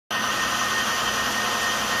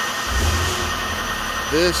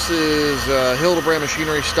This is Hildebrand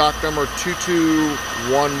machinery stock number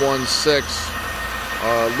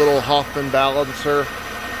 22116. Little Hofmann balancer,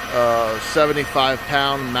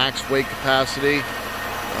 75-pound max weight capacity.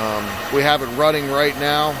 We have it running right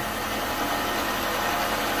now,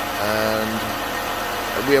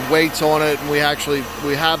 and we have weights on it, and we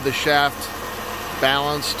have the shaft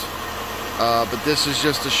balanced. But this is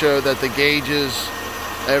just to show that the gauges,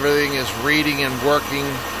 everything is reading and working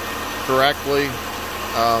correctly.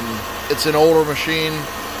 It's an older machine,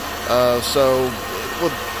 so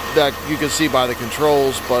that you can see by the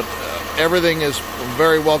controls, but everything is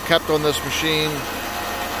very well kept on this machine.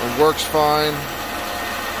 It works fine.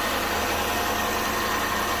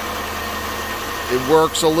 It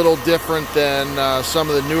works a little different than some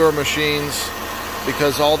of the newer machines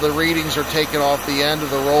because all the readings are taken off the end of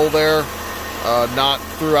the roll there, not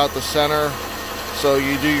throughout the center. So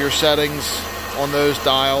you do your settings on those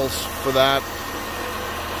dials for that.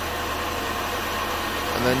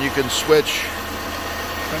 And then you can switch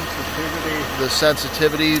the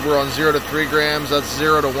sensitivity. We're on 0 to 3 grams. That's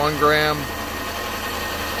 0 to 1 gram.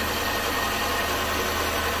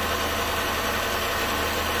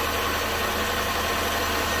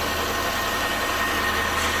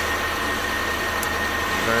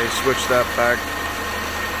 Then you switch that back.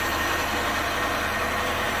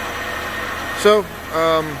 So,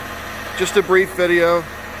 just a brief video.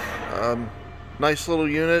 Nice little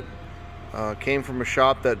unit. Came from a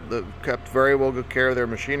shop that kept very well good care of their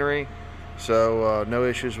machinery, so no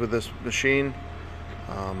issues with this machine.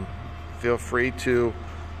 Feel free to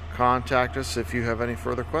contact us if you have any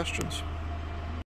further questions.